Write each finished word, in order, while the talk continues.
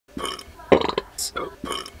What's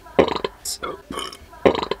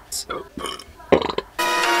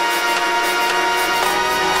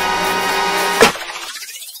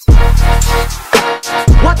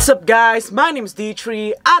up guys? My name is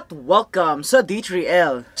D3 at welcome sa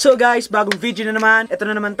D3L. So guys, bagong video na naman. Ito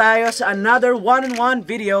na naman tayo sa another one-on-one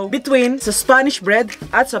video between sa Spanish bread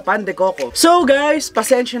at sa Pandecoco. So guys,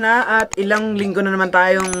 pasensya na at ilang linggo na naman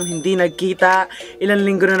tayong hindi nagkita. Ilang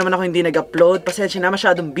linggo na naman ako hindi nag-upload. Pasensya na,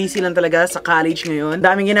 masyadong busy lang talaga sa college ngayon.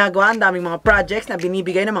 Daming ginagawa, daming mga projects na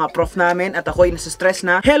binibigay ng mga prof namin at ako'y nasa-stress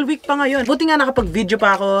na. Hell week pa ngayon. Buti nga nakapag-video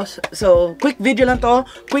pa ako. So, quick video lang to.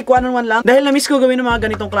 Quick one-on-one lang. Dahil na-miss ko gawin ng mga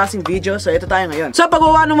ganitong klaseng video, so ito tayo ngayon. So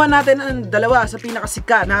pag-uwa naman natin ang dalawa sa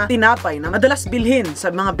pinakasika na tinapay na madalas bilhin sa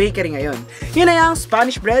mga bakery ngayon. Yun ay ang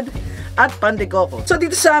Spanish bread at Pandecoco. So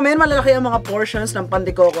dito sa amin, malalaki ang mga portions ng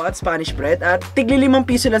Pandecoco at Spanish bread at tigli 5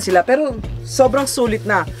 piso lang sila pero sobrang sulit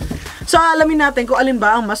na. So alamin natin kung alin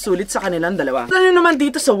ba ang mas sulit sa kanilang dalawa. Ano naman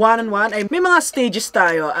dito sa one-on-one ay may mga stages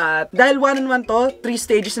tayo at dahil one-on-one to, 3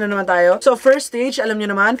 stages na naman tayo. So first stage, alam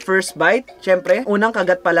nyo naman, first bite. Syempre, unang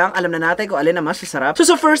kagat pa lang, alam na natin kung alin ang mas masarap. So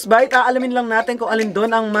sa first bite, aalamin lang natin kung alin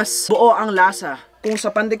doon ang mas buo ang lasa. Kung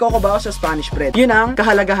sa Pandecoco ba o sa Spanish bread. Yun ang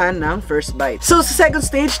kahalagahan ng first bite. So sa second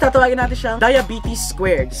stage, tatawagin natin siyang diabetes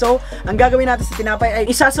squared. So ang gagawin natin sa tinapay ay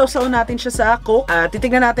isasawsaw natin siya sa Coke at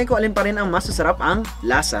titignan natin kung alin pa rin ang mas masarap ang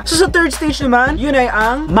lasa. So sa third stage naman, yun ay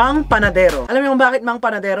ang mang panadero. Alam niyo kung bakit mang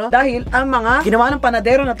panadero? Dahil ang mga ginawa ng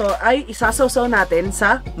panadero na to ay isasawsaw natin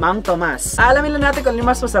sa Mang Tomas. Alamin lang natin kung alin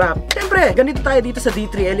mas masarap. Siyempre, ganito tayo dito sa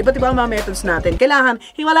D3L. Iba't iba ang mga methods natin. Kailangan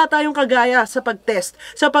himala tayong kagaya sa pag-test,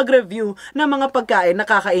 sa pag-review ng mga pagkain na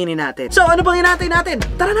kakainin natin. So, ano pang hinatay natin?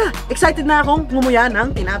 Tara na! Excited na akong ngumuya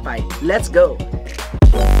ng tinapay. Let's go!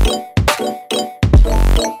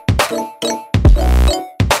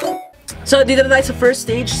 So, dito na tayo sa first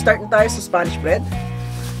stage. Start na tayo sa Spanish bread.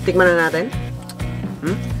 Tikman na natin.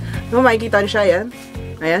 Ano, makikita nyo siya, yan.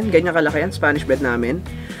 Ayan, ganyan kalaki yan, Spanish bread namin.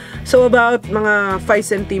 So, about mga 5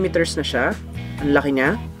 centimeters na siya. Ang laki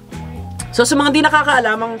niya. So, sa mga di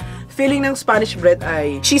nakakaalam, ang feeling ng Spanish bread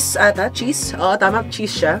ay cheese ata. Cheese? Oo, tama.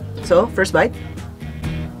 Cheese siya. So, first bite.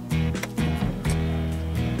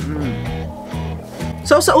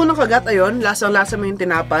 So, sa unang kagat, ayun, lasang-lasa mo yung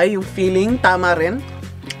tinapay. Yung feeling, tama rin.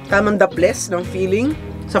 Tamang daples ng feeling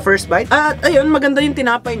sa first bite. At, ayun, maganda yung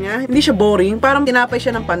tinapay niya. Hindi siya boring. Parang tinapay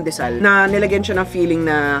siya ng pandesal na nilagyan siya ng feeling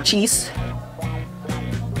na cheese.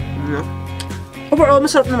 Overall,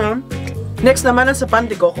 masarap naman. Next naman ang sa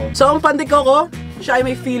Pandecoco. So, ang Pandecoco, siya ay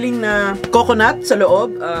may feeling na coconut sa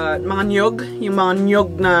loob, mga niyog, yung mga niyog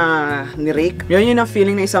na ni-rake. Yun ang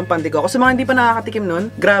feeling ng isang Pandecoco. Sa mga hindi pa nakakatikim nun,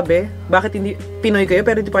 grabe, bakit hindi Pinoy kayo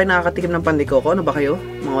pero hindi pa kayo nakakatikim ng Pandecoco? Ano ba kayo?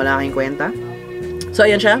 Mga wala kayong kwenta? So,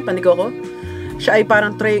 ayan siya, Pandecoco. Siya ay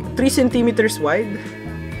parang 3 centimeters wide.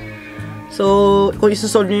 So, kung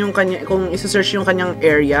isa-solve nyo yung kanya, kung isa-search yung kanyang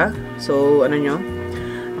area, so, ano nyo?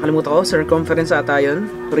 Nakalimutan ko, circumference ata yun.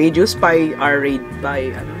 Radius, pi r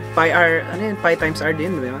pi r, ano yun? Pi times r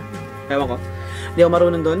din, di ba? Ewan ko. Hindi ako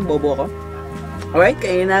marunong doon, bobo ako. Alright,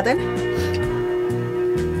 kainin natin.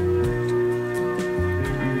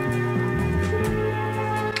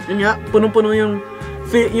 Yun nga, punong-puno yung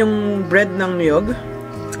bread ng niyog.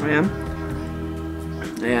 Ayan.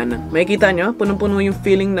 Ayan. Makikita nyo, punong-puno yung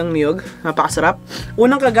feeling ng niyog. Napakasarap.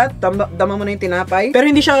 Unang kagat, dama mo na yung tinapay. Pero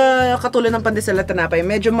hindi siya katulad ng pandesal na tinapay.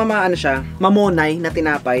 Medyo ano siya, mamonay na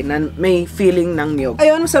tinapay na may feeling ng niyog.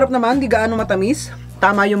 Ayun, masarap naman. Di gaano matamis.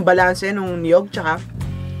 Tama yung balanse ng niyog tsaka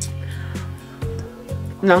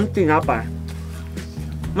ng tinapay.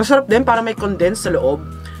 Masarap din para may condense sa loob.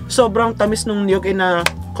 Sobrang tamis ng niyog na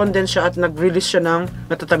condense siya at nag-release siya ng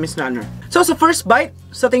natatamis na ano. So sa first bite,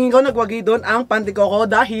 sa tingin ko nagwagi doon ang Pandecoco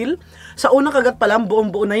dahil sa unang kagat pa lang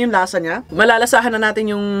buong-buo na yung lasa niya. Malalasahan na natin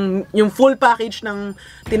yung full package ng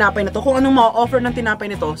tinapay na to. Kung anong ma-offer ng tinapay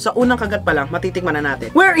nito, sa unang kagat pa lang matitikman na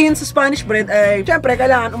natin. Wherein sa Spanish bread ay syempre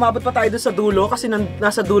kailangan umabot pa tayo doon sa dulo kasi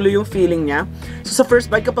nasa dulo yung feeling niya. So sa first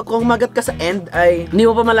bite kapag kumagat ka sa end ay hindi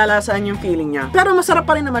mo pa malalasahan yung feeling niya. Pero masarap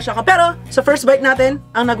pa rin naman siya. Pero sa first bite natin,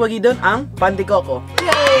 ang nagwagi doon ang Pandecoco.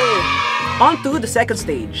 Yay! On to the second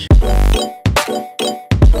stage.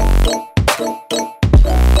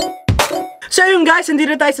 So yun guys,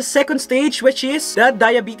 nandito tayo sa second stage which is the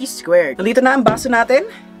diabetes squared. Nandito na ang baso natin.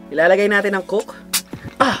 Ilalagay natin ang Coke.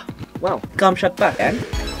 Ah! Wow! Cum shot pa. Yan.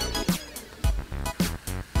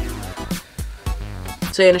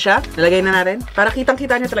 So yan na siya. Nalagay na natin. Para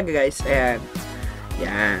kitang-kita nyo talaga guys. Ayan.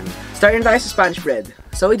 Yan. Start na tayo sa Spanish bread.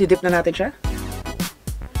 So i-dip na natin siya.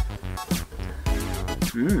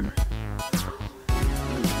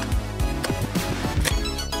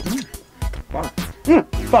 Wow.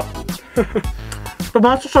 Fuck.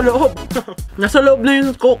 Pumasok sa loob. Nasa loob na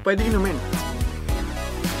yung Coke, pwede inumin.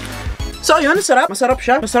 So ayun, sarap. Masarap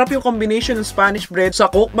siya. Masarap yung combination ng Spanish bread sa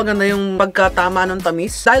Coke. Maganda yung pagkatama ng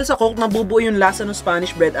tamis. Dahil sa Coke, nabubuo yung lasa ng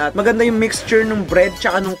Spanish bread at maganda yung mixture ng bread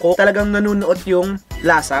tsaka ng Coke. Talagang nanunuot yung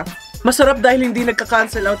lasa. Masarap dahil hindi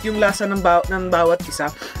nagka-cancel out yung lasa ng bawat isa.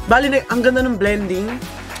 Bali, ang ganda ng blending,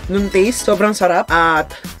 ng taste. Sobrang sarap.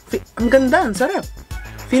 At ang ganda, ang sarap.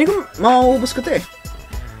 Feeling ko, mauubos ko to eh.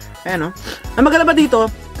 Ayan o. Ang maganda ba dito,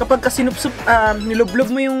 kapag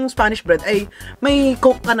nilublob mo yung Spanish bread, ay may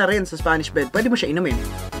Coke ka na rin sa Spanish bread. Pwede mo siya inumin.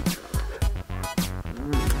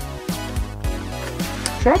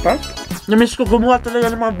 Sarap ha? Namiss ko gumawa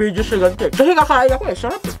talaga ng mga videos sa ganito eh. Kasi kakain ako eh.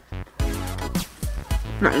 Sarap eh.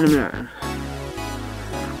 Inumin na.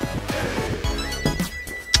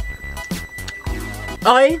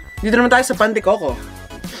 Okay, dito naman tayo sa Pandecoco.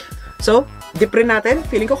 So, dip rin natin.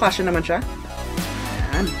 Feeling ko kasya naman siya.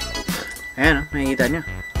 Ayan. Ayan, makikita nyo.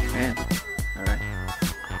 Ayan. Alright.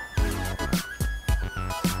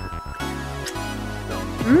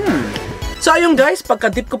 So ayun guys,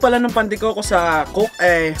 pagka-dip ko pala ng Pandecoco sa Coke,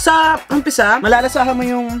 sa umpisa, malalasahan mo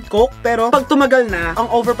yung Coke, pero pag tumagal na, ang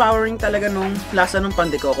overpowering talaga nung lasa ng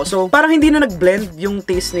Pandecoco. So, parang hindi na nag-blend yung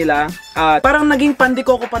taste nila. Parang naging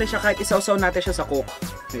Pandecoco pa rin siya kahit isawsaw natin siya sa Coke.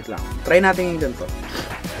 Wait lang. Try natin yung ganito.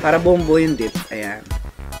 Para buong-buo yung dip. Ayan.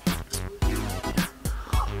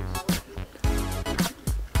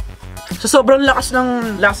 So, sobrang lakas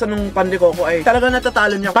ng lasa ng Pandecoco ay talaga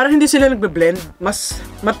natatalo niya. Parang hindi sila nagbe-blend. Mas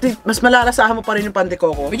malalasahan mo pa rin yung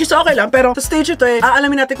Pandecoco. Which is okay lang, pero sa stage ito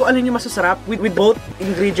aalamin natin kung alin yung masasarap with both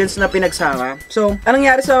ingredients na pinagsama. So, anong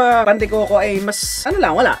nangyari sa Pandecoco ay mas,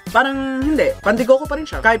 wala. Parang hindi. Pandecoco pa rin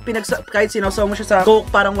siya. Kahit sinawsaw mo siya sa Coke,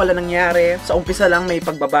 parang wala nangyari. Sa umpisa lang may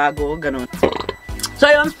pagbabago, ganun. So,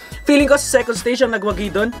 ayun. Feeling ko sa second stage ang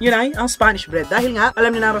nagwagi doon, yun ay ang Spanish bread. Dahil nga,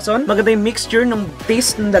 alam niyo na rason, maganda yung mixture ng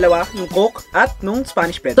taste ng dalawa, yung Coke at nung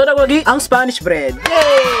Spanish bread. So, nagwagi ang Spanish bread.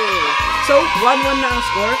 Yay! So, 1-1 na ang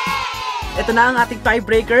score. Ito na ang ating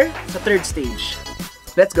tiebreaker sa third stage.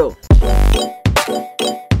 Let's go!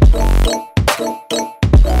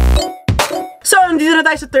 So, dito na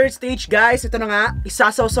tayo sa third stage, guys. Ito na nga,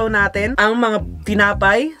 isasawsaw natin ang mga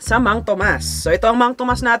tinapay sa Mang Tomas. So, ito ang Mang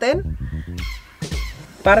Tomas natin.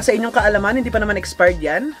 Para sa inyong kaalaman, hindi pa naman expired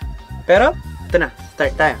yan. Pero, ito na.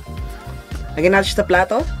 Start tayo. Lagyan natin siya sa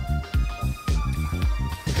plato.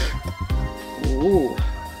 Ooh.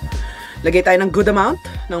 Lagay tayo ng good amount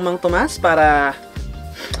ng Mang Tomas para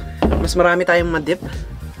mas marami tayong madip.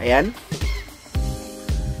 Ayan.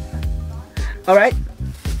 Alright.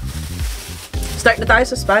 Start na tayo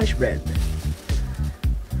sa Spanish bread.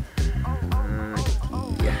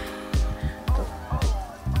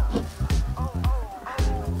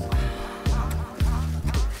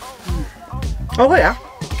 Okay ah.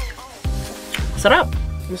 Sarap.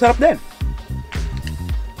 Masarap din.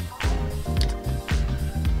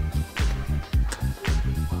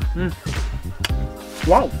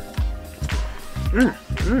 Wow.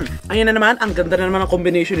 Ayan na naman, ang ganda na naman ang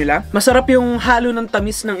combination nila. Masarap yung halo ng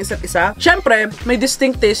tamis ng isa't isa. Siyempre, may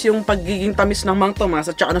distinct taste yung pagiging tamis ng Mang Tomas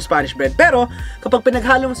at saka ng Spanish bread. Pero, kapag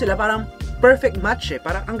pinaghalo mo sila, parang perfect match eh.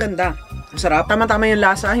 Parang ang ganda. Masarap. Tama-tama yung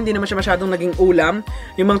lasa. Hindi naman siya masyadong naging ulam.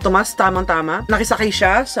 Yung Mang Tomas, tamang-tama. Nakisakay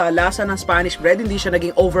siya sa lasa ng Spanish bread. Hindi siya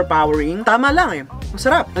naging overpowering. Tama lang eh.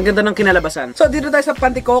 Masarap. Ang ganda ng kinalabasan. So, dito tayo sa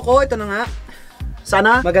Pandecoco. Ito na nga.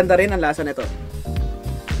 Sana maganda rin ang lasa nito.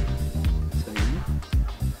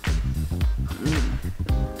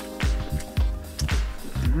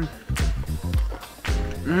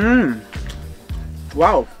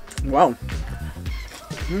 Wow. Wow.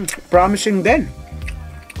 Promising din.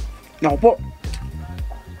 Naku po.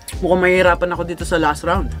 Mukhang mahihirapan ako dito sa last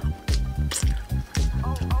round.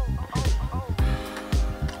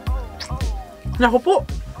 Naku po.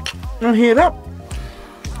 Ang hirap.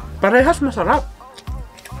 Parehas masarap.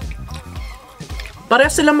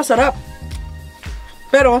 Parehas sila masarap.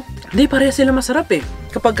 Pero, hindi parehas sila masarap eh.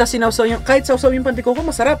 Kapag kasi sinawsaw yung, kahit sawsaw yung Pandecoco,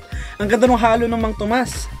 masarap. Ang ganda ng halo ng Mang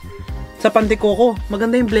Tomas sa Pandecoco.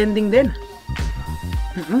 Maganda yung blending din.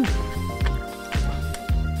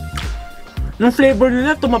 Yung flavor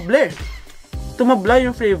nila, tumable. Tumabla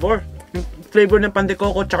yung flavor. Yung flavor ng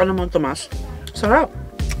Pandecoco tsaka ng Mang Tomas. Sarap.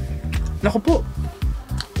 Naku po.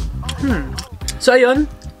 So ayun,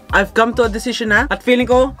 I've come to a decision na. At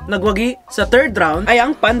feeling ko, nagwagi sa third round ay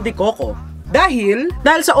ang Pandecoco. Dahil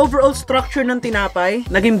sa overall structure ng tinapay,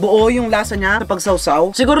 naging buo yung lasa niya sa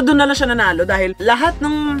pagsawsaw. Siguro doon na lang siya nanalo dahil lahat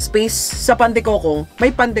ng space sa Pandecoco,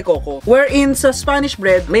 may Pandecoco. Wherein sa Spanish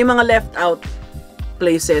bread, may mga left out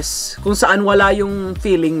places kung saan wala yung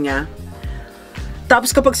feeling niya.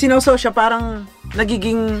 Tapos kapag sinawsaw siya, parang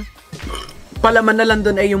nagiging palaman na lang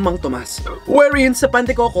doon ay yung Mang Tomas. Wherein sa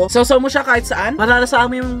Pandecoco, sausaw mo siya kahit saan, malalasama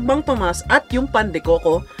mo yung Mang Tomas at yung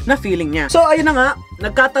Pandecoco na feeling niya. So ayun na nga,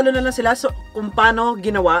 nagkatalo na lang sila kung paano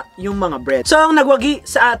ginawa yung mga bread. So ang nagwagi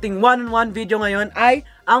sa ating one-on-one video ngayon ay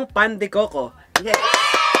ang Pandecoco. Yes!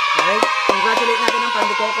 Okay, congratulate natin ang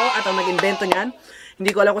Pandecoco at ang nag-invento niyan.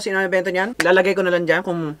 Hindi ko alam kung sino ang nag-invento niyan. Ilalagay ko na lang dyan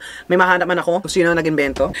kung may mahanap man ako kung sino ang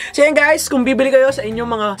nag-invento. So yan guys, kung bibili kayo sa inyong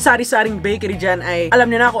mga sari-saring bakery dyan ay alam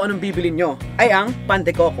niyo na kung anong bibili nyo. Ay ang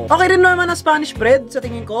Pandecoco. Okay rin naman ang Spanish bread sa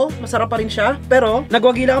tingin ko. Masarap pa rin siya. Pero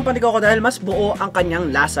nagwagi lang ang Pandecoco dahil mas buo ang kanyang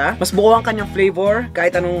lasa. Mas buo ang kanyang flavor.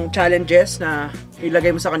 Kahit anong challenges na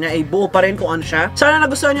ilagay mo sa kanya ay buo pa rin kung ano siya. Sana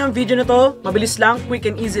nagustuhan niyo ang video na to. Mabilis lang, quick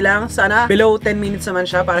and easy lang. Sana below 10 minutes naman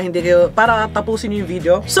siya para tapusin niyo yung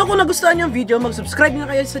video. So kung nagustuhan niyo ang video, mag-subscribe na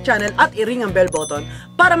kayo sa channel at i-ring ang bell button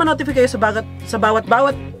para ma-notify kayo sa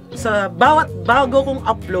bawat bago kong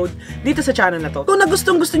upload dito sa channel na to. Kung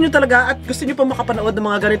gusto nyo talaga at gusto nyo pa makapanood ng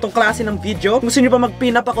mga ganitong klase ng video, gusto nyo pa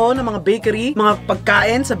mag-pin up ako ng mga bakery, mga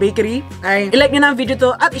pagkain sa bakery, ay i-like nyo na ang video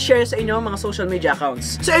to at i-share sa inyo mga social media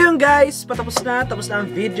accounts. So ayun guys, tapos na ang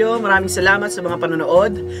video. Maraming salamat sa mga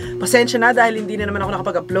panonood. Pasensya na dahil hindi na naman ako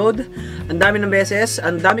nakapag-upload. Ang dami ng beses,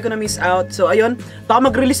 ang dami ko na miss out. So ayun, baka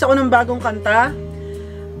mag-release ako ng bagong kanta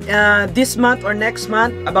this month or next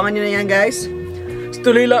month. Abangan nyo na yan guys.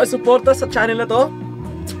 Tuloy lang suporta sa channel na to.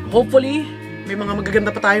 Hopefully, may mga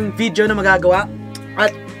magaganda pa tayong video na magagawa.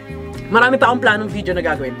 At marami pa akong planong video na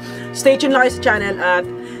gagawin. Stay tuned lang kayo sa channel at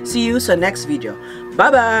see you sa next video.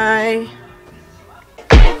 Bye-bye!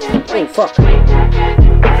 Oh, fuck.